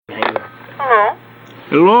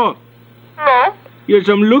Hello? Hello? Yes,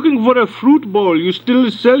 I'm looking for a fruit bowl. You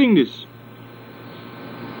still selling this?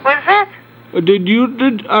 What's that?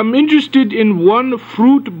 I'm interested in one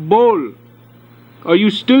fruit bowl. Are you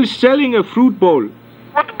still selling a fruit bowl?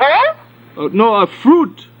 Football? No, a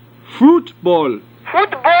fruit bowl.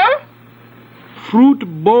 Football? Fruit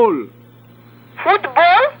bowl.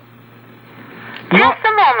 Football? No, Just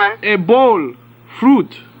a moment. a bowl.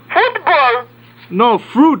 Fruit. Football? No,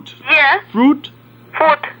 fruit. Yeah. Fruit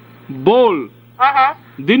Foot. bowl. Uh-huh.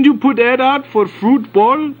 Didn't you put ad out for fruit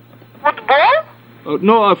bowl? Football?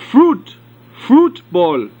 No, a fruit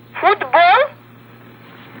bowl. Football?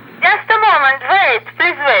 Just a moment. Wait.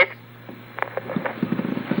 Please wait.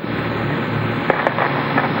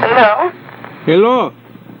 Hello? Hello?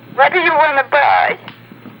 What do you want to buy?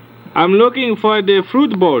 I'm looking for the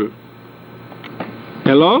fruit bowl.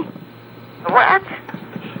 Hello? What?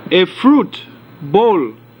 A fruit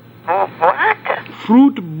bowl. Oh, what?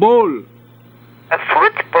 Fruit bowl. A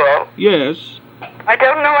football? Yes. I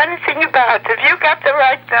don't know anything about it. Have you got the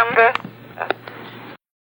right number?